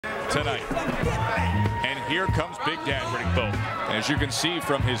tonight. And here comes Big Dad Riddick Bowe. As you can see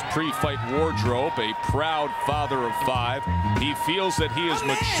from his pre-fight wardrobe, a proud father of 5. He feels that he has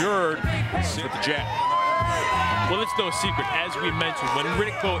matured with the jab. Well, it's no secret, as we mentioned, when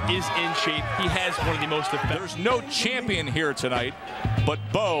Riddick Bowe is in shape, he has one of the most effective. There's no champion here tonight, but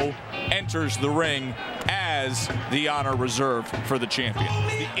Bowe enters the ring as the honor reserved for the champion.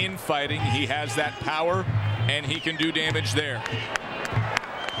 The infighting, he has that power, and he can do damage there.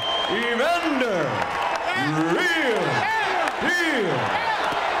 Evander Holyfield.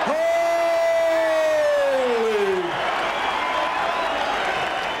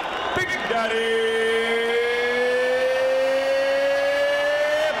 Big Daddy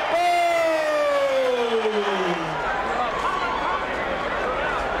Bowe.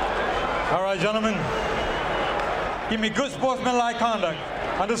 All right, gentlemen. Give me good sportsmanlike conduct.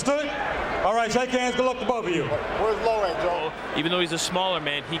 Understood? All right, shake hands. Good luck to both of you. Where's low at, Joe? Even though he's a smaller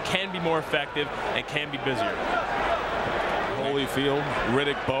man, he can be more effective and can be busier. Holyfield,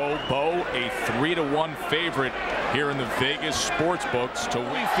 Riddick Bowe. Bowe, a 3-to-1 favorite here in the Vegas sports books. To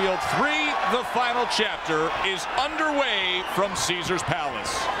Holyfield 3, the final chapter is underway from Caesar's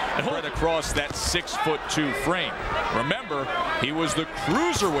Palace. Right across that 6'2" frame. Remember, he was the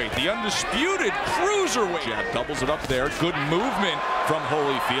cruiserweight, the undisputed cruiserweight. Jab doubles it up there. Good movement from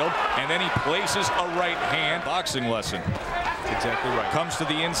Holyfield, and then he places a right hand. Boxing lesson. Exactly right. Comes to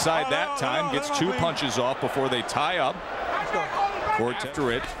the inside that time, gets 2 punches off before they tie up.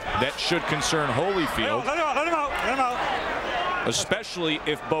 After it, that should concern Holyfield. Let him out, let him out, let him out. Especially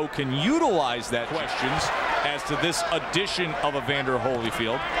if Bowe can utilize that. Questions as to this addition of Evander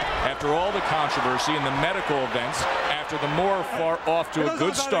Holyfield. After all the controversy and the medical events, after the more far off to a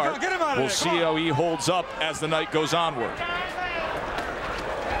good start, we'll see how he holds up as the night goes onward.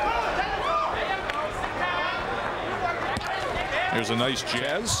 There's a nice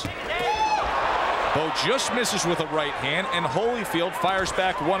jazz. Bowe just misses with a right hand, and Holyfield fires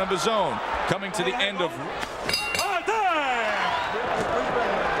back one of his own. Coming to the end of...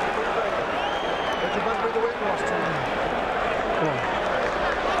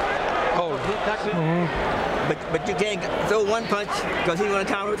 But you can't throw one punch because he's going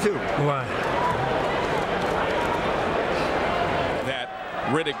to counter two. Why? That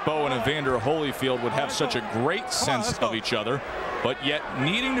Riddick Bowe and Evander Holyfield would have such a great sense of each other, but yet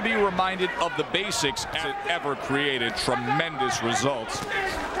needing to be reminded of the basics as it ever created tremendous results.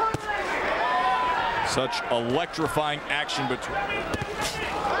 Such electrifying action between.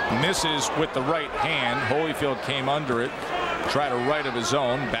 Misses with the right hand. Holyfield came under it. Tried a right of his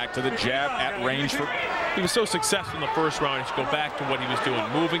own. Back to the jab at range. He was so successful in the first round. He should go back to what he was doing.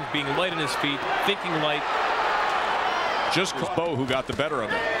 Moving, being light on his feet, thinking light. Just Bowe who got the better of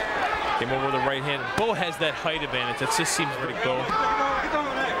it. Came over with the right hand. Bowe has that height advantage. That just seems pretty Bowe.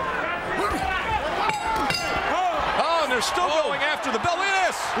 Oh, and they're still going after the bell. Look at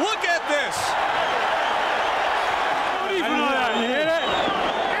this. Look at this. You hear that?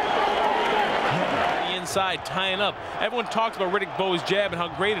 The inside, tying up. Everyone talks about Riddick Bowe's jab and how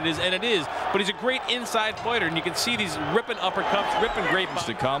great it is, and it is. But he's a great inside fighter, and you can see these ripping uppercuts, ripping great.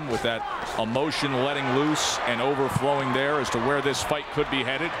 To come with that emotion letting loose and overflowing there as to where this fight could be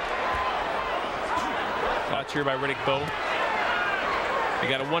headed. Watch here by Riddick Bowe. You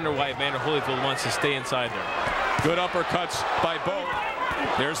got to wonder why Evander Holyfield wants to stay inside there. Good uppercuts by Bowe.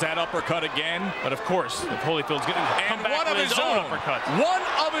 There's that uppercut again. But of course, if Holyfield's going to come back with his own uppercut. One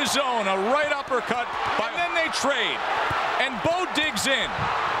of his own, a right uppercut, and then they trade. And Bowe digs in.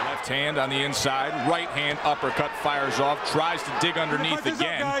 Left hand on the inside, right hand uppercut fires off, tries to dig underneath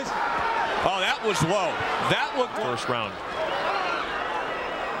again. Oh, that was low. That looked first round.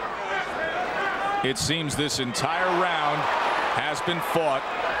 It seems this entire round has been fought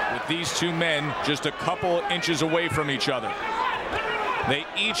with these two men just a couple inches away from each other. They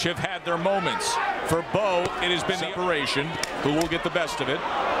each have had their moments. For Bowe, it has been separation. Who will get the best of it?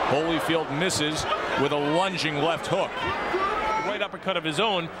 Holyfield misses with a lunging left hook. Right uppercut of his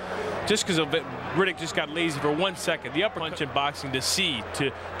own, just because of it, Riddick just got lazy for 1 second. The uppercut in boxing to see,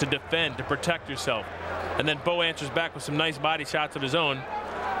 to defend, to protect yourself. And then Bowe answers back with some nice body shots of his own.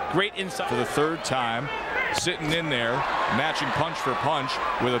 Great inside. For the third time, sitting in there, matching punch for punch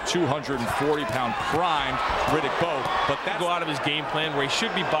with a 240-pound primed Riddick Bowe. But that go out of his game plan where he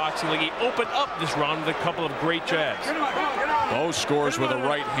should be boxing. Like he opened up this round with a couple of great jabs. Bowe scores with a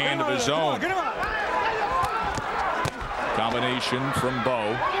right hand of his own. Combination from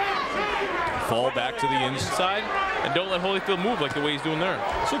Bowe. Fall back to the inside. And don't let Holyfield move like the way he's doing there.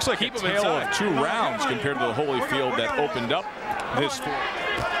 This looks like a tale of 2 rounds compared to the Holyfield that opened up this fight.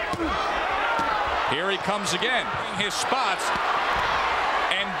 Here he comes again. His spots.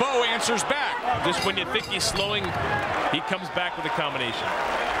 And Bowe answers back. Just when you think he's slowing, he comes back with a combination.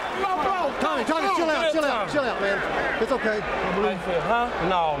 Tommy, chill out, man. It's okay.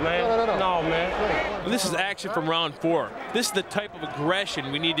 No, man. No, man. This is action from round 4. This is the type of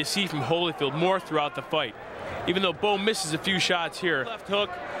aggression we need to see from Holyfield more throughout the fight. Even though Bowe misses a few shots here, left hook,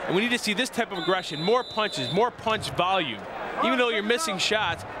 and we need to see this type of aggression, more punches, more punch volume. Even though you're missing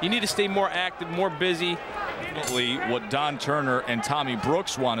shots, you need to stay more active, more busy. What Don Turner and Tommy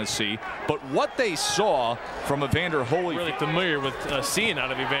Brooks want to see, but what they saw from Evander Holyfield. Really familiar with seeing out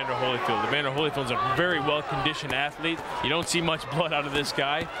of Evander Holyfield. Evander Holyfield's a very well-conditioned athlete. You don't see much blood out of this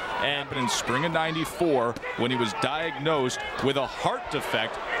guy. And in spring of '94, when he was diagnosed with a heart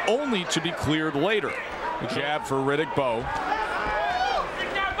defect, only to be cleared later. Jab for Riddick Bowe.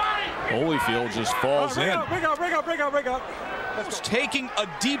 Holyfield just falls in. Break up. He's taking a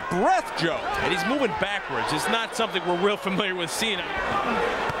deep breath, Joe. And he's moving backwards. It's not something we're real familiar with seeing. Low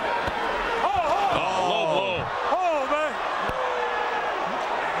blow.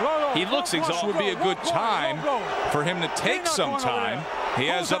 He looks exhausted. This would be a good time for him to take some time. He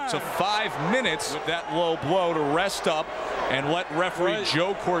has up to 5 minutes with that low blow to rest up and let referee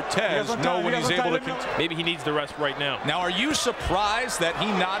Joe Cortez know when he's able to continue. Maybe he needs the rest right now. Now, are you surprised that he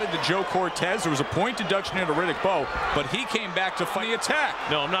nodded to Joe Cortez? There was a point deduction into Riddick Bowe, but he came back to fight the attack.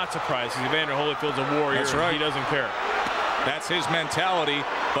 No, I'm not surprised. Evander Holyfield's a warrior. That's right. He doesn't care. That's his mentality.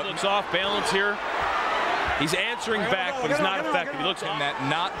 But looks off balance here. He's answering back, but he's not effective. He looks and that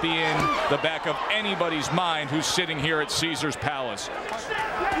not be in the back of anybody's mind who's sitting here at Caesar's Palace.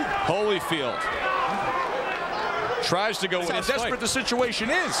 Holyfield tries to go. How desperate the situation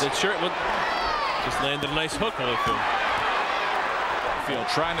is. It sure just landed a nice hook, Holyfield. Holyfield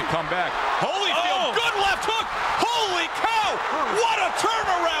trying to come back. Holyfield, good left hook. Holy cow! What a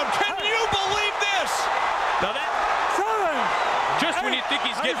turnaround! Can you believe this? Now that just when you think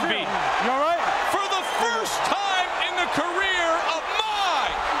he's getting beat. You all right? For the first time in the career of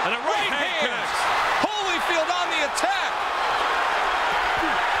and a right hand connects. Holyfield on the attack.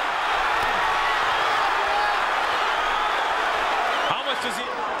 How much does he?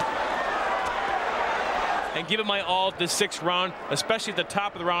 And give it my all at the 6th round, especially at the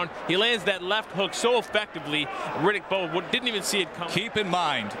top of the round. He lands that left hook so effectively. Riddick Bowe didn't even see it coming. Keep in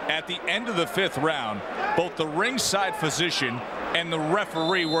mind, at the end of the 5th round, both the ringside physician and the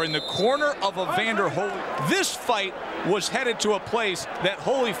referee were in the corner of Evander Holyfield. This fight was headed to a place that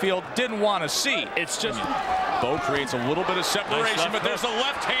Holyfield didn't want to see. It's just Bowe creates a little bit of separation, nice but there's a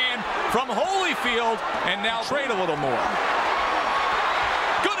left hand from Holyfield, and now trade a little more.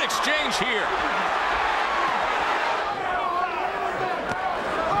 Good exchange here.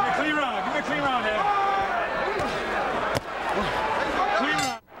 Give me a clean round here. Clean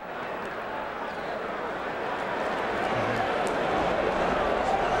round.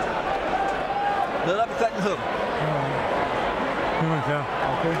 The uppercut and hook. Okay.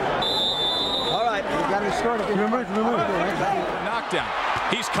 All right. You got to start again. Knockdown.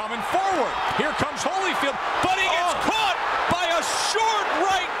 He's coming forward. Here comes Holyfield, but he gets caught by a short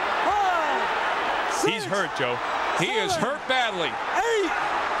right. he's hurt, Joe. He is hurt badly. 8.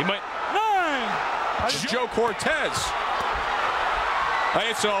 He might. 9. Joe Cortez.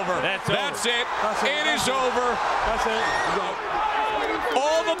 It's over. That's it. It is over. That's it.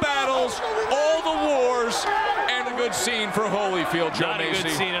 All the battles, all the wars, and a good scene for Holyfield, Joe Not Macy. a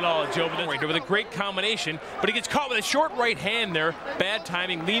good scene at all, Joe. But with a great combination, but he gets caught with a short right hand there. Bad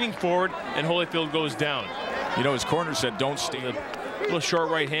timing, leaning forward, and Holyfield goes down. You know, his corner said, don't stand. A little short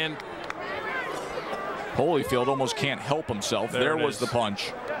right hand. Holyfield almost can't help himself. There was the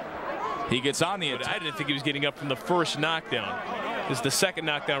punch. He gets on the attack. I didn't think he was getting up from the first knockdown. This is the second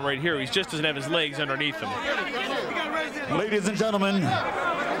knockdown right here. He just doesn't have his legs underneath him. Ladies and gentlemen,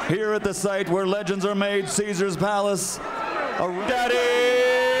 here at the site where legends are made, Caesar's Palace, Daddy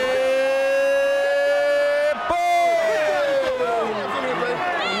Bowe!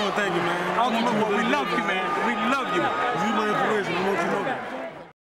 Thank you, man. We love you, man. We love you. You my inspiration. I want you to know that.